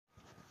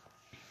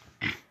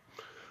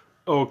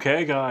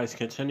Okay, guys,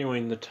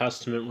 continuing the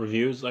Testament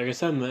reviews. Like I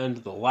said in the end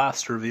of the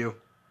last review,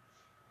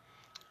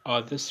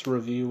 this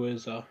review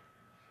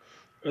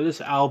or this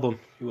album,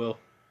 if you will,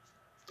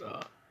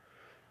 uh,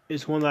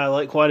 is one that I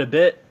like quite a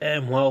bit,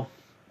 and well,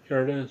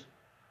 here it is.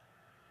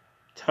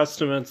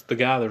 Testament's The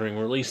Gathering,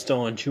 released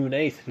on June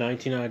 8th,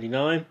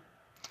 1999,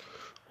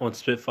 on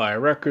Spitfire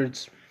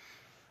Records.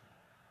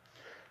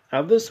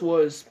 Now, this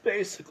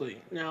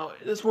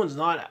one's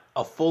not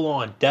a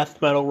full-on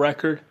death metal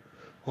record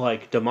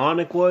like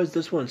Demonic was.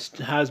 This one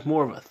has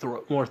more of a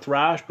more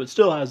thrash, but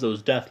still has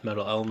those death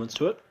metal elements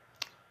to it,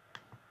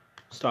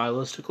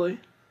 stylistically.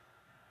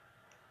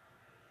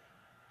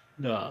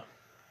 Uh,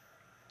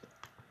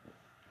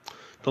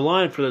 the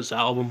line for this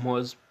album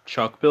was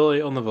Chuck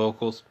Billy on the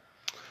vocals,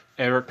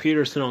 Eric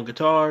Peterson on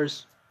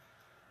guitars,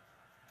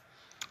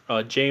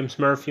 James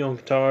Murphy on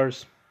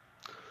guitars,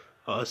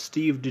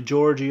 Steve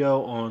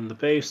DiGiorgio on the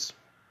bass,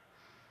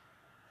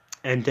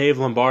 and Dave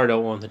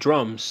Lombardo on the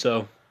drums.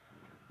 So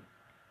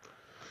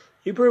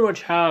you pretty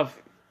much have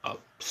a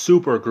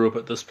super group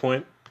at this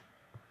point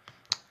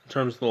in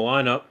terms of the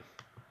lineup.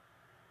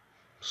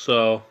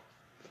 So,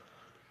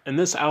 and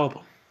this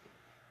album,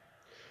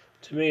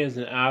 to me, is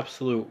an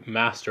absolute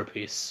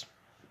masterpiece.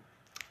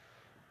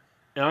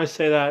 And I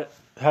say that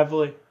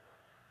heavily.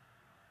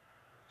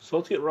 So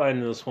let's get right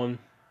into this one.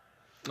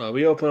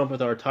 We open up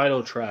with our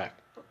title track,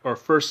 our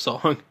first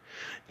song,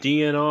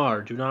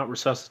 DNR, Do Not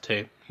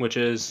Resuscitate, which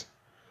is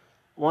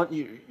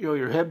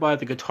you're hit by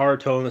the guitar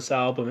tone in this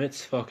album.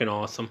 It's fucking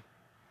awesome.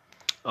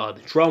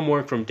 The drum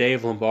work from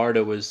Dave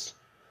Lombardo is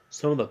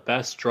some of the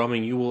best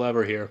drumming you will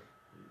ever hear,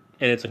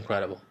 and it's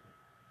incredible.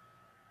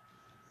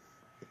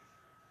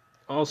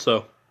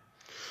 Also,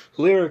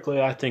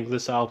 lyrically, I think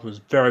this album is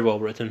very well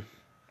written.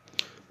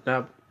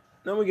 Now,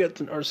 then we get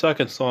to our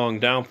second song,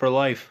 Down for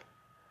Life,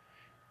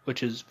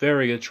 which is a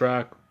very good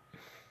track.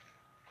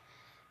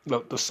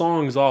 The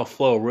songs all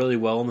flow really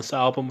well on this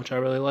album, which I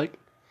really like.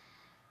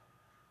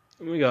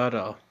 And we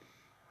got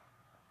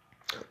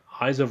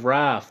Eyes of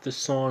Wrath. This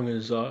song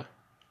is a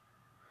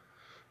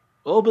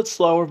little bit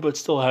slower, but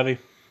still heavy.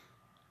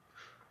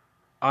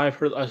 I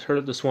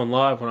heard this one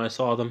live when I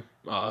saw them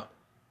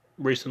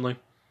recently.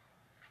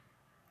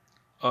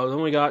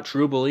 Then we got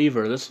True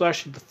Believer. This was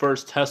actually the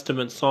first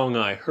Testament song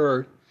I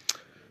heard.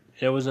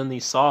 It was in the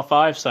Saw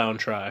 5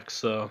 soundtrack,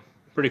 so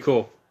pretty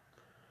cool.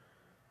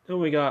 Then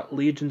we got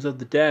Legions of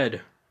the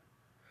Dead,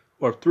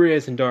 or 3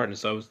 Days in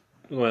Darkness. I was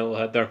going a little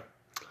ahead there.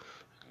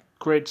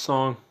 Great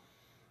song.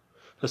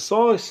 The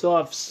songs still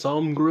have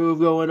some groove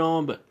going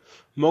on, but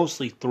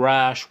mostly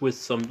thrash with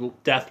some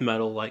death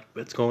metal like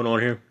that's going on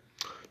here.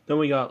 Then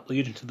we got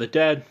Legions of the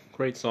Dead.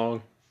 Great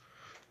song.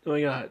 Then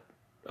we got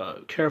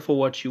Careful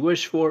What You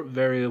Wish For,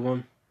 very good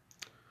one.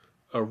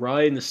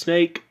 Riding the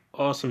Snake,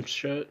 awesome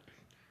shit.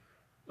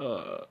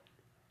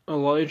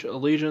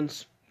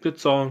 Allegiance, good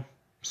song.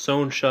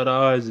 Sewn Shut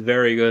Eyes,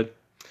 very good.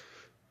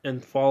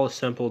 And Fall of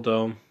Simple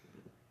Dome,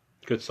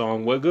 good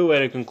song. What a good way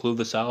to conclude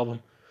this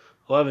album.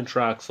 11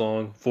 tracks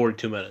long,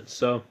 42 minutes.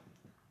 So,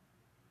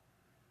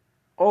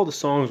 all the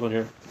songs on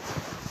here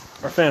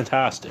are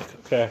fantastic,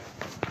 okay?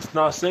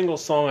 Not a single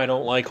song I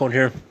don't like on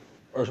here,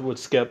 or would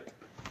skip.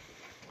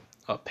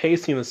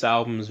 Pacing this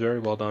album is very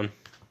well done.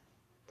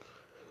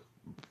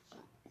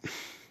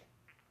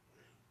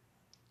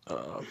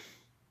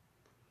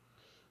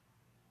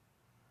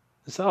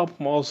 This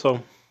album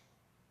also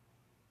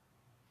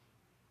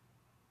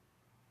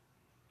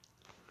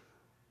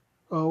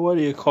what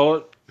do you call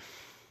it?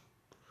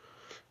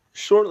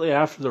 Shortly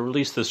after the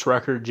release of this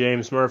record,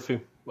 James Murphy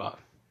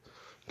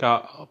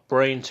got a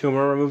brain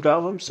tumor removed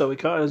out of him, so he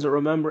kind of doesn't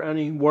remember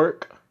any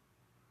work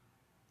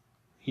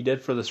he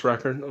did for this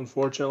record,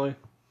 unfortunately.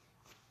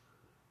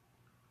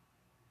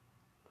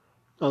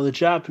 The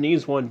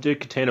Japanese one did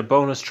contain a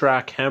bonus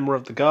track, Hammer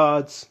of the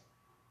Gods.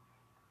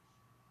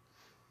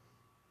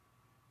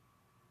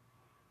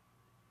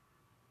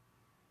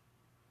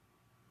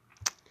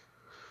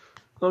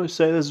 Let me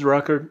say, this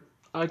record,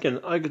 I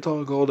could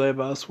talk all day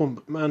about this one,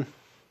 but man,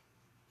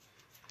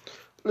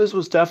 this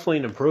was definitely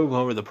an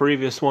improvement over the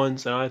previous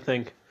ones, and I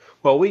think,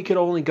 well, we could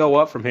only go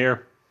up from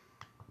here.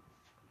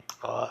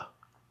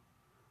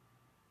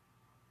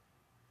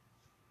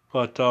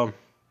 But the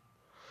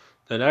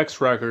next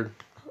record,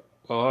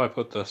 well, how do I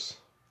put this?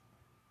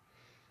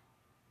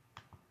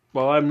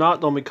 Well, I'm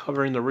not going to be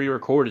covering the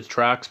re-recorded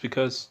tracks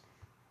because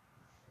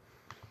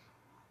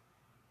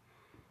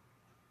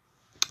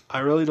I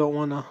really don't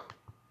want to.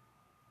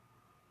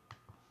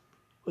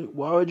 Like,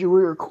 why would you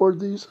re-record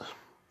these?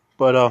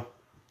 But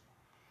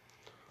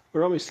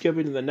we're going to be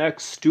skipping to the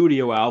next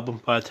studio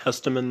album by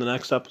Testament in the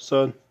next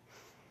episode,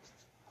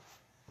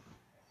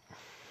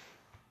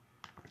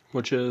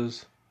 which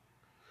is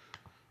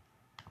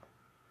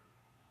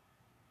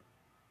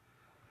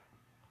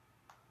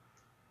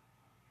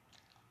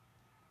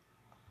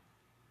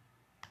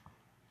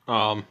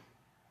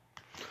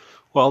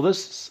well,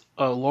 this is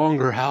a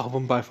longer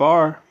album by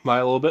far, by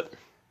a little bit.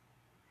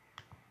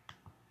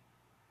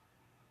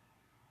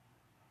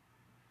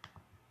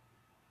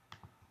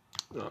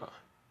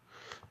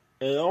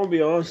 And I'll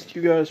be honest with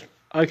you guys,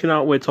 I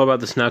cannot wait to talk about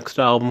this next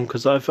album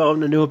because I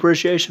found a new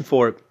appreciation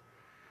for it.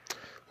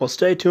 Well,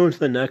 stay tuned for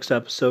the next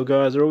episode,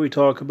 guys, where we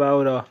talk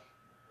about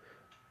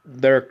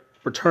their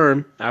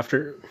return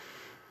after.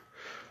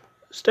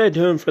 Stay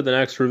tuned for the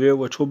next review,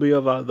 which will be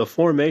of the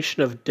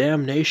formation of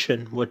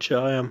Damnation, which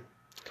I am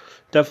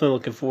definitely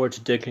looking forward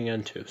to digging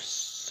into.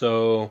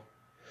 So,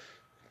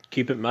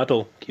 keep it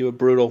metal, keep it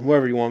brutal,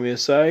 whatever you want me to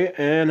say,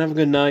 and have a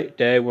good night,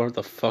 day, whatever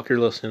the fuck you're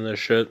listening to this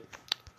shit.